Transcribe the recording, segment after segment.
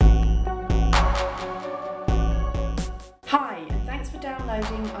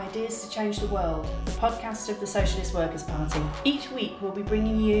downloading Ideas to Change the World, the podcast of the Socialist Workers' Party. Each week we'll be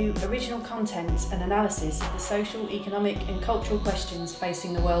bringing you original content and analysis of the social, economic and cultural questions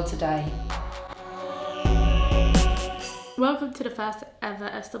facing the world today. Welcome to the first ever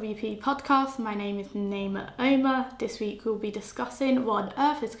SWP podcast. My name is Naima Omar. This week we'll be discussing what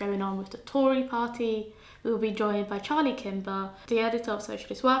on earth is going on with the Tory party. We will be joined by Charlie Kimber, the editor of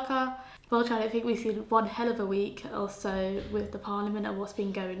Socialist Worker. Well, Charlie, I think we've seen one hell of a week also with the Parliament and what's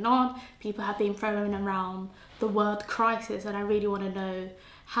been going on. People have been throwing around the word crisis, and I really want to know,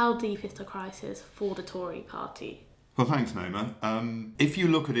 how deep is the crisis for the Tory party? Well, thanks, Naima. If you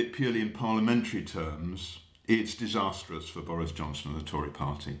look at it purely in parliamentary terms, it's disastrous for Boris Johnson and the Tory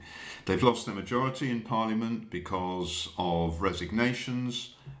party. They've lost their majority in Parliament because of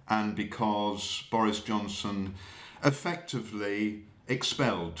resignations and because Boris Johnson effectively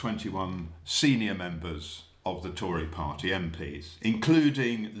expelled 21 senior members of the Tory party, MPs,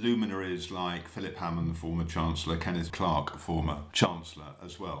 including luminaries like Philip Hammond, the former Chancellor, Kenneth Clarke, former Chancellor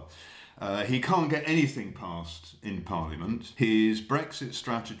as well. He can't get anything passed in Parliament. His Brexit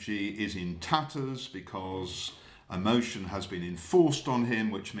strategy is in tatters because a motion has been enforced on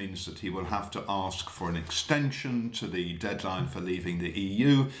him, which means that he will have to ask for an extension to the deadline for leaving the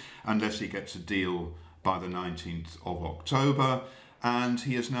EU unless he gets a deal by the 19th of October. And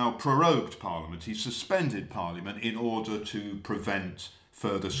he has now prorogued Parliament. He suspended Parliament in order to prevent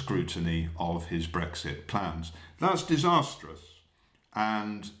further scrutiny of his Brexit plans. That's disastrous,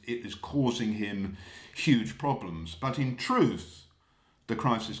 and it is causing him huge problems. But in truth, the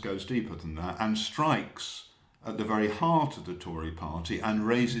crisis goes deeper than that and strikes at the very heart of the Tory party and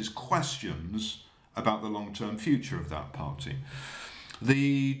raises questions about the long-term future of that party.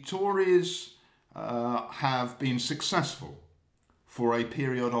 The Tories have been successful for a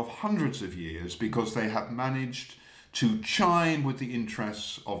period of hundreds of years because they have managed to chime with the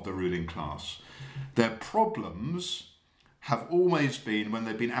interests of the ruling class. Their problems have always been when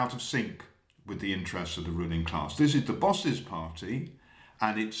they've been out of sync with the interests of the ruling class. This is the Boss's party,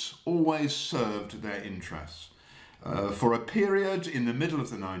 and it's always served their interests. For a period in the middle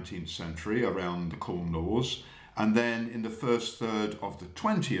of the 19th century, around the Corn Laws, and then in the first third of the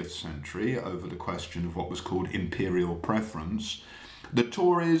 20th century, over the question of what was called imperial preference, the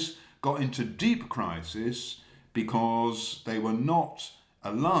Tories got into deep crisis because they were not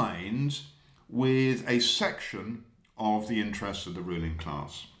aligned with a section of the interests of the ruling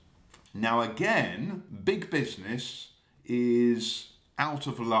class. Now again, big business is out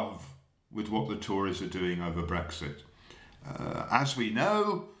of love with what the Tories are doing over Brexit. As we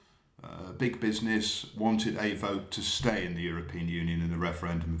know, big business wanted a vote to stay in the European Union in the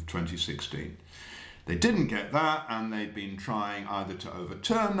referendum of 2016. They didn't get that, and they've been trying either to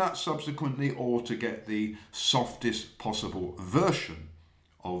overturn that subsequently or to get the softest possible version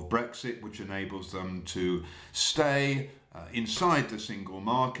of Brexit, which enables them to stay inside the single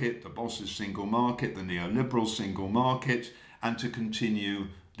market, the Boss's single market, the neoliberal single market, and to continue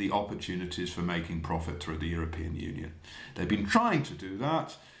the opportunities for making profit through the European Union. They've been trying to do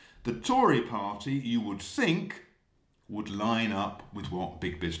that. The Tory party, you would think, would line up with what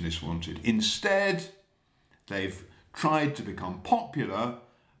big business wanted. Instead, they've tried to become popular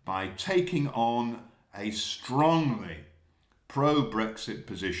by taking on a strongly pro-Brexit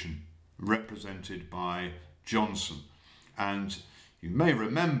position represented by Johnson. And you may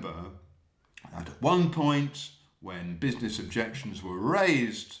remember that at one point, when business objections were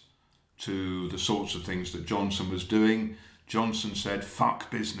raised to the sorts of things that Johnson was doing, Johnson said, "Fuck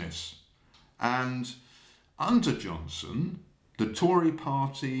business." And under Johnson, the Tory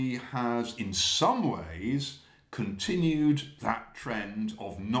party has in some ways continued that trend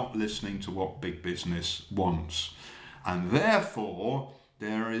of not listening to what big business wants. And therefore,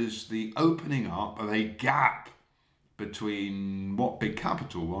 there is the opening up of a gap between what big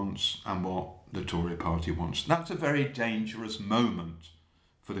capital wants and what the Tory party wants. That's a very dangerous moment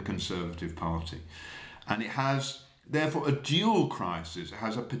for the Conservative Party. And it has therefore a dual crisis. It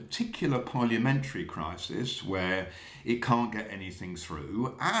has a particular parliamentary crisis where it can't get anything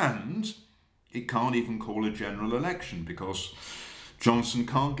through, and it can't even call a general election because Johnson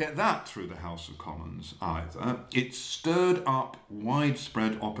can't get that through the House of Commons either. It stirred up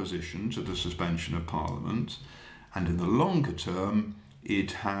widespread opposition to the suspension of Parliament, and in the longer term,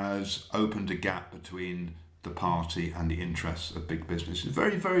 it has opened a gap between the party and the interests of big business. It's a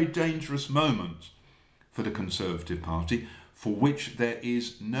very, very dangerous moment for the Conservative Party, for which there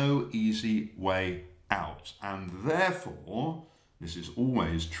is no easy way out. And therefore, this is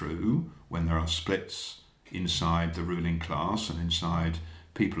always true when there are splits inside the ruling class and inside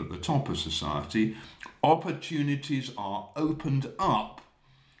people at the top of society, opportunities are opened up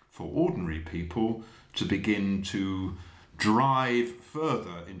for ordinary people to begin to drive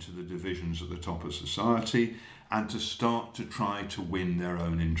further into the divisions at the top of society and to start to try to win their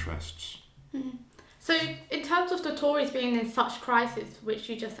own interests. Mm. So in terms of the Tories being in such crisis, which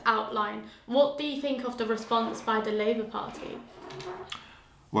you just outlined, what do you think of the response by the Labour Party?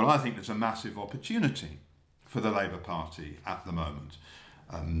 Well, I think there's a massive opportunity for the Labour Party at the moment.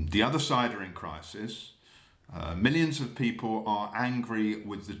 The other side are in crisis. Millions of people are angry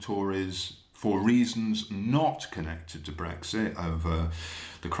with the Tories for reasons not connected to Brexit, over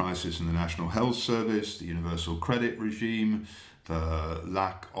the crisis in the National Health Service, the universal credit regime, the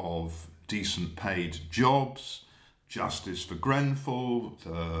lack of decent paid jobs, justice for Grenfell,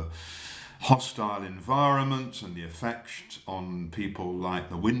 the hostile environment and the effect on people like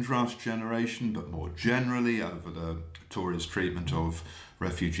the Windrush generation, but more generally over the Tories' treatment of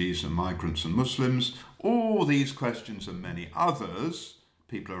refugees and migrants and Muslims. All these questions and many others,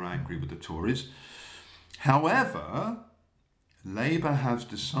 people are angry with the Tories. However, Labour has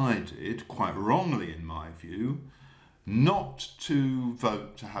decided, quite wrongly in my view, not to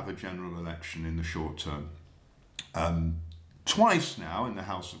vote to have a general election in the short term. Twice now in the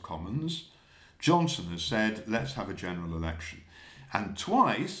House of Commons, Johnson has said, let's have a general election. And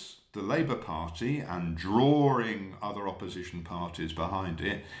twice, the Labour Party, and drawing other opposition parties behind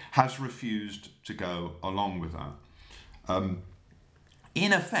it, has refused to go along with that.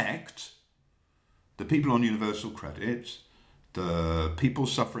 In effect, the people on universal credit, the people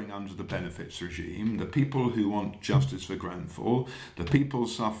suffering under the benefits regime, the people who want justice for Grenfell, the people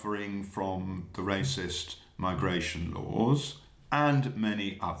suffering from the racist migration laws, and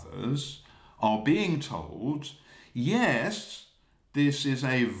many others, are being told, yes, this is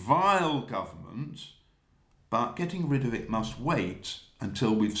a vile government, but getting rid of it must wait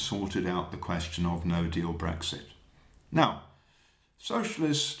until we've sorted out the question of no deal Brexit. Now,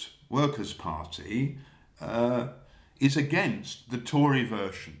 Socialist Workers' Party is against the Tory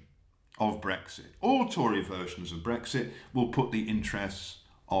version of Brexit. All Tory versions of Brexit will put the interests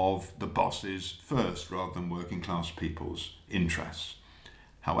of the bosses first rather than working class people's interests.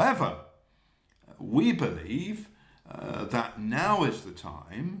 However, we believe that now is the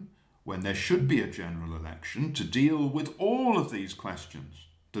time when there should be a general election to deal with all of these questions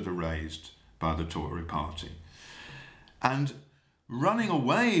that are raised by the Tory party. And running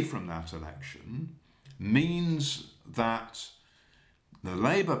away from that election means that the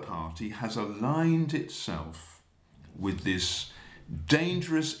Labour Party has aligned itself with this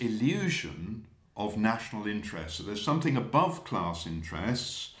dangerous illusion of national interest. So there's something above class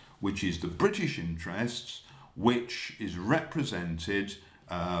interests, which is the British interests, which is represented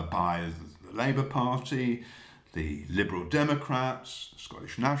by the Labour Party, the Liberal Democrats, the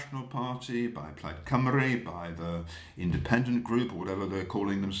Scottish National Party, by Plaid Cymru, by the Independent Group, or whatever they're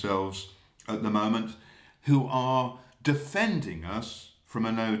calling themselves at the moment, who are defending us from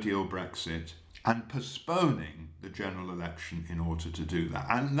a no-deal Brexit and postponing the general election in order to do that.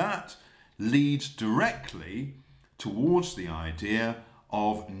 And that leads directly towards the idea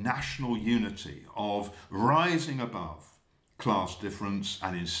of national unity, of rising above class difference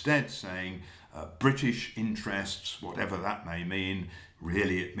and instead saying British interests, whatever that may mean,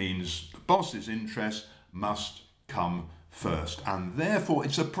 really it means the boss's interests must come first. And therefore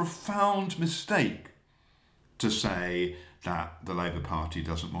it's a profound mistake to say that the Labour Party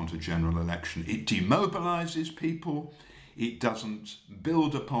doesn't want a general election. It demobilises people. It doesn't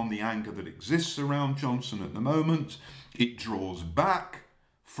build upon the anger that exists around Johnson at the moment. It draws back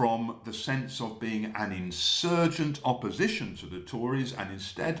from the sense of being an insurgent opposition to the Tories and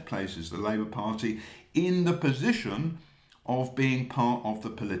instead places the Labour Party in the position of being part of the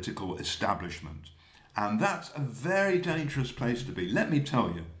political establishment. And that's a very dangerous place to be. Let me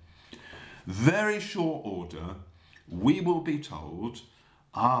tell you, very short order, we will be told,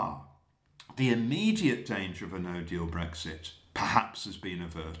 the immediate danger of a no-deal Brexit perhaps has been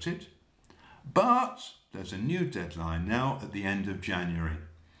averted, but there's a new deadline now at the end of January.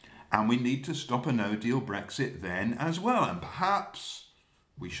 And we need to stop a no-deal Brexit then as well. And perhaps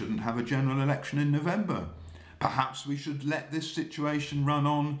we shouldn't have a general election in November. Perhaps we should let this situation run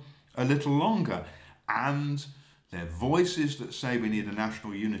on a little longer. And their voices that say we need a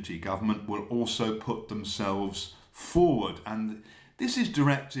national unity government will also put themselves forward. And this is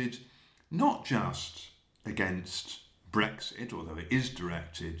directed not just against Brexit, although it is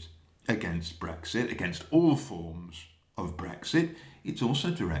directed against Brexit, against all forms of Brexit. It's also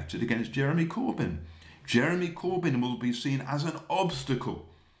directed against Jeremy Corbyn. Jeremy Corbyn will be seen as an obstacle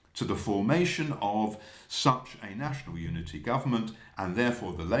to the formation of such a national unity government, and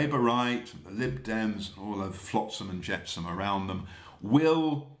therefore the Labour right, and the Lib Dems, and all of flotsam and jetsam around them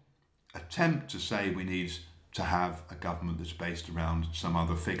will attempt to say we need to have a government that's based around some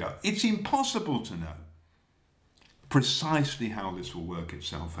other figure. It's impossible to know precisely how this will work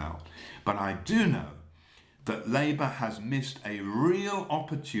itself out, but I do know that Labour has missed a real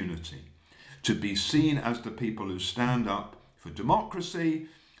opportunity to be seen as the people who stand up for democracy,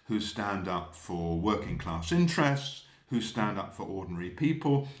 who stand up for working class interests, who stand up for ordinary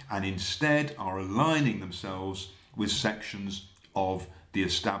people, and instead are aligning themselves with sections of the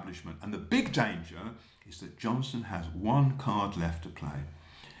establishment. And the big danger is that Johnson has one card left to play,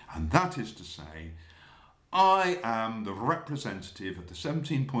 and that is to say, I am the representative of the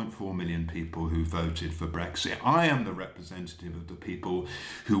 17.4 million people who voted for Brexit. I am the representative of the people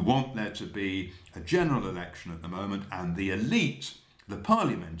who want there to be a general election at the moment, and the elite, the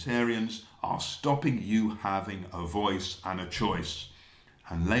parliamentarians, are stopping you having a voice and a choice.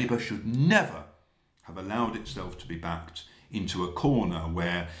 And Labour should never have allowed itself to be backed into a corner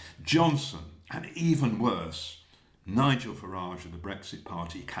where Johnson, and even worse, Nigel Farage of the Brexit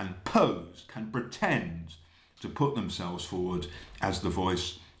Party, can pose, can pretend to put themselves forward as the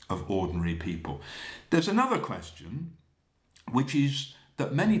voice of ordinary people. There's another question, which is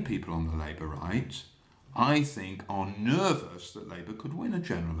that many people on the Labour right, I think, are nervous that Labour could win a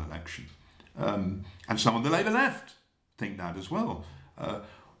general election. And some on the Labour left think that as well.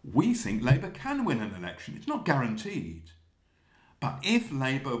 We think Labour can win an election. It's not guaranteed. But if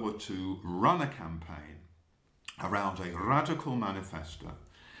Labour were to run a campaign around a radical manifesto,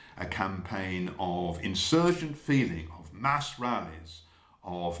 a campaign of insurgent feeling, of mass rallies,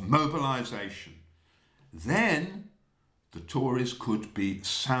 of mobilisation, then the Tories could be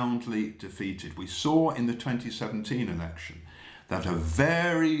soundly defeated. We saw in the 2017 election that a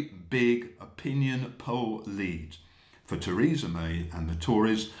very big opinion poll lead for Theresa May and the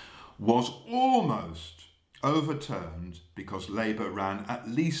Tories was almost overturned because Labour ran, at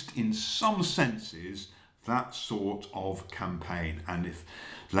least in some senses, that sort of campaign. And if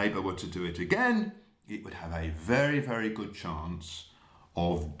Labour were to do it again, it would have a very, very good chance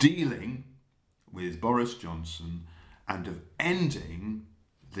of dealing with Boris Johnson and of ending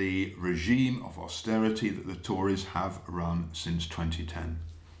the regime of austerity that the Tories have run since 2010.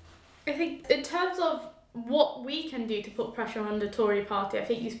 I think in terms of what we can do to put pressure on the Tory party, I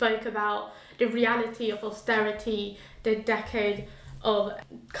think you spoke about the reality of austerity, the decade of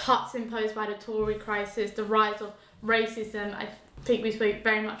cuts imposed by the Tory crisis, the rise of racism. I think we spoke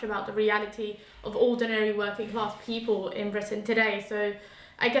very much about the reality of ordinary working class people in Britain today. So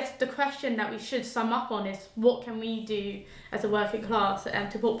I guess the question that we should sum up on is, what can we do as a working class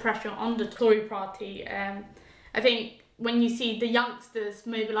to put pressure on the Tory party? I think when you see the youngsters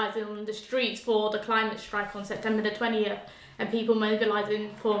mobilising on the streets for the climate strike on September the 20th, and people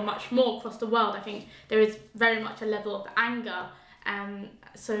mobilising for much more across the world, I think there is very much a level of anger.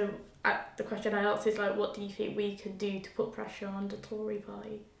 So the question I asked is, like, what do you think we could do to put pressure on the Tory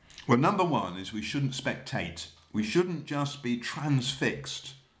party? Well, number one is we shouldn't spectate. We shouldn't just be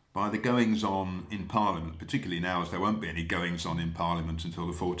transfixed by the goings-on in Parliament, particularly now, as there won't be any goings-on in Parliament until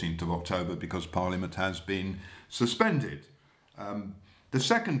the 14th of October because Parliament has been suspended. The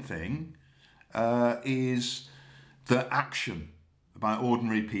second thing is that action by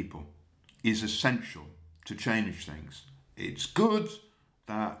ordinary people is essential to change things. It's good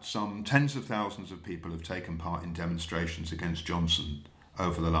that some tens of thousands of people have taken part in demonstrations against Johnson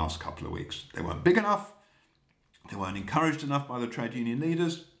over the last couple of weeks. They weren't big enough, they weren't encouraged enough by the trade union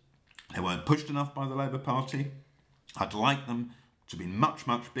leaders, they weren't pushed enough by the Labour Party. I'd like them to be much,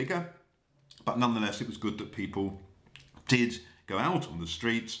 much bigger, but nonetheless it was good that people did go out on the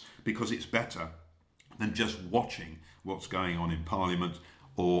streets, because it's better than just watching what's going on in Parliament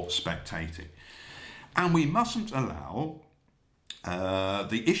or spectating. And we mustn't allow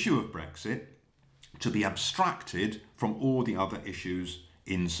the issue of Brexit to be abstracted from all the other issues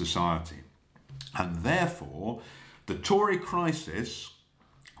in society. And therefore, the Tory crisis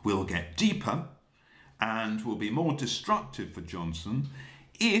will get deeper and will be more destructive for Johnson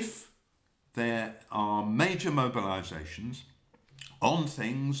if there are major mobilisations on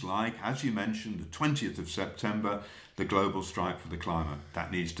things like, as you mentioned, the 20th of September, the global strike for the climate.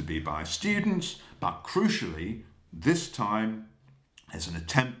 That needs to be by students, but crucially, this time, there's an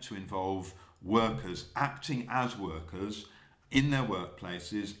attempt to involve workers acting as workers in their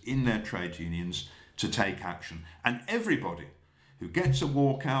workplaces, in their trade unions, to take action. And everybody who gets a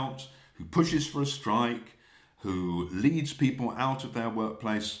walkout, who pushes for a strike, who leads people out of their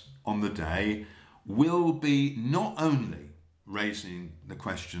workplace on the day, will be not only raising the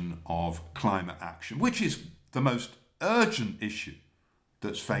question of climate action, which is the most urgent issue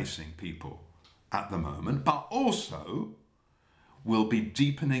that's facing people at the moment, but also will be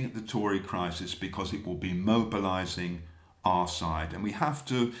deepening the Tory crisis because it will be mobilising our side. And we have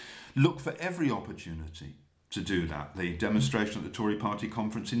to look for every opportunity to do that. The demonstration at the Tory party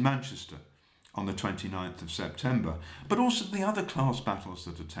conference in Manchester on the 29th of September, but also the other class battles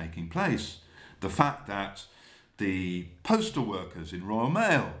that are taking place. The fact that the postal workers in Royal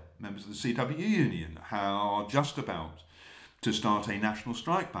Mail, members of the CWU union, are just about to start a national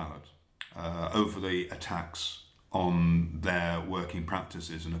strike ballot over the attacks on their working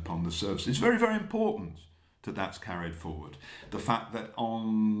practices and upon the service. It's very, very important that that's carried forward. The fact that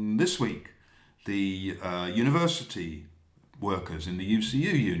on this week, the university workers in the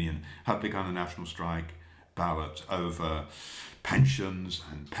UCU union have begun a national strike ballot over pensions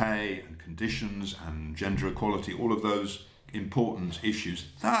and pay and conditions and gender equality, all of those important issues.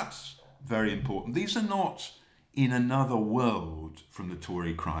 That's very important. These are not in another world from the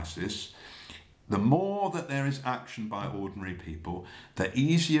Tory crisis. The more that there is action by ordinary people, the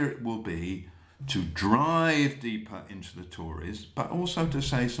easier it will be to drive deeper into the Tories, but also to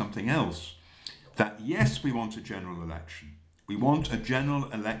say something else. That yes, we want a general election. We want a general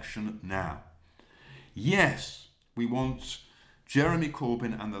election now. Yes, we want Jeremy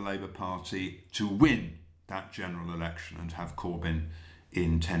Corbyn and the Labour Party to win that general election and have Corbyn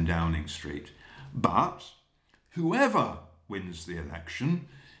in 10 Downing Street. But whoever wins the election,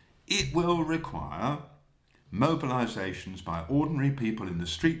 it will require mobilisations by ordinary people in the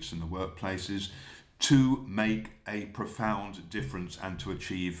streets and the workplaces to make a profound difference and to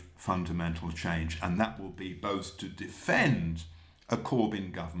achieve fundamental change. And that will be both to defend a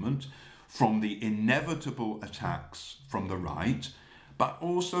Corbyn government from the inevitable attacks from the right, but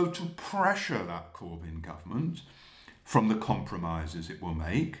also to pressure that Corbyn government from the compromises it will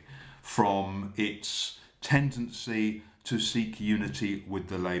make, from its tendency to seek unity with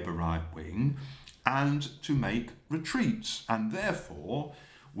the Labour right wing, and to make retreats. And therefore,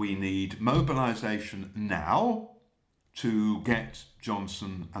 we need mobilisation now to get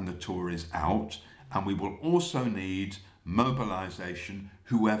Johnson and the Tories out, and we will also need mobilisation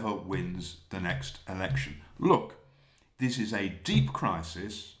whoever wins the next election. Look, this is a deep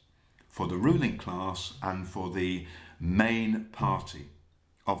crisis for the ruling class and for the main party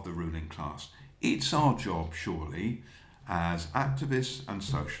of the ruling class. It's our job, surely, as activists and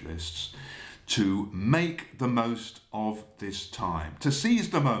socialists, to make the most of this time, to seize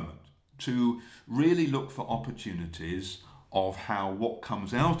the moment, to really look for opportunities of how what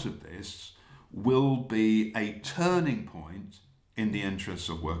comes out of this will be a turning point in the interests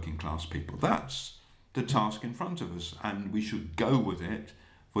of working class people. That's the task in front of us, and we should go with it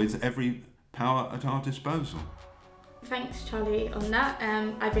with every power at our disposal. Thanks, Charlie, on that.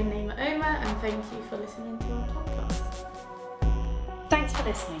 I've been Naima Omar, and thank you for listening to our podcast. Thanks for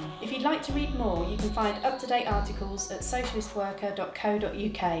listening. If you'd like to read more, you can find up-to-date articles at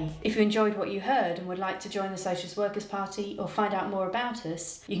socialistworker.co.uk. If you enjoyed what you heard and would like to join the Socialist Workers' Party or find out more about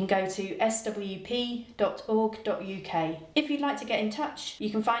us, you can go to swp.org.uk. If you'd like to get in touch, you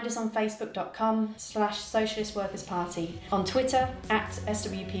can find us on facebook.com/Socialist Workers' Party, on Twitter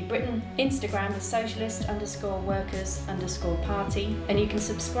 @SWP Britain, Instagram as Socialist_Workers_Party, and you can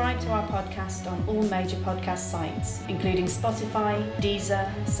subscribe to our podcast on all major podcast sites, including Spotify, Deezer,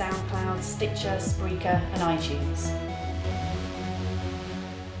 SoundCloud, Stitcher, Spreaker and iTunes.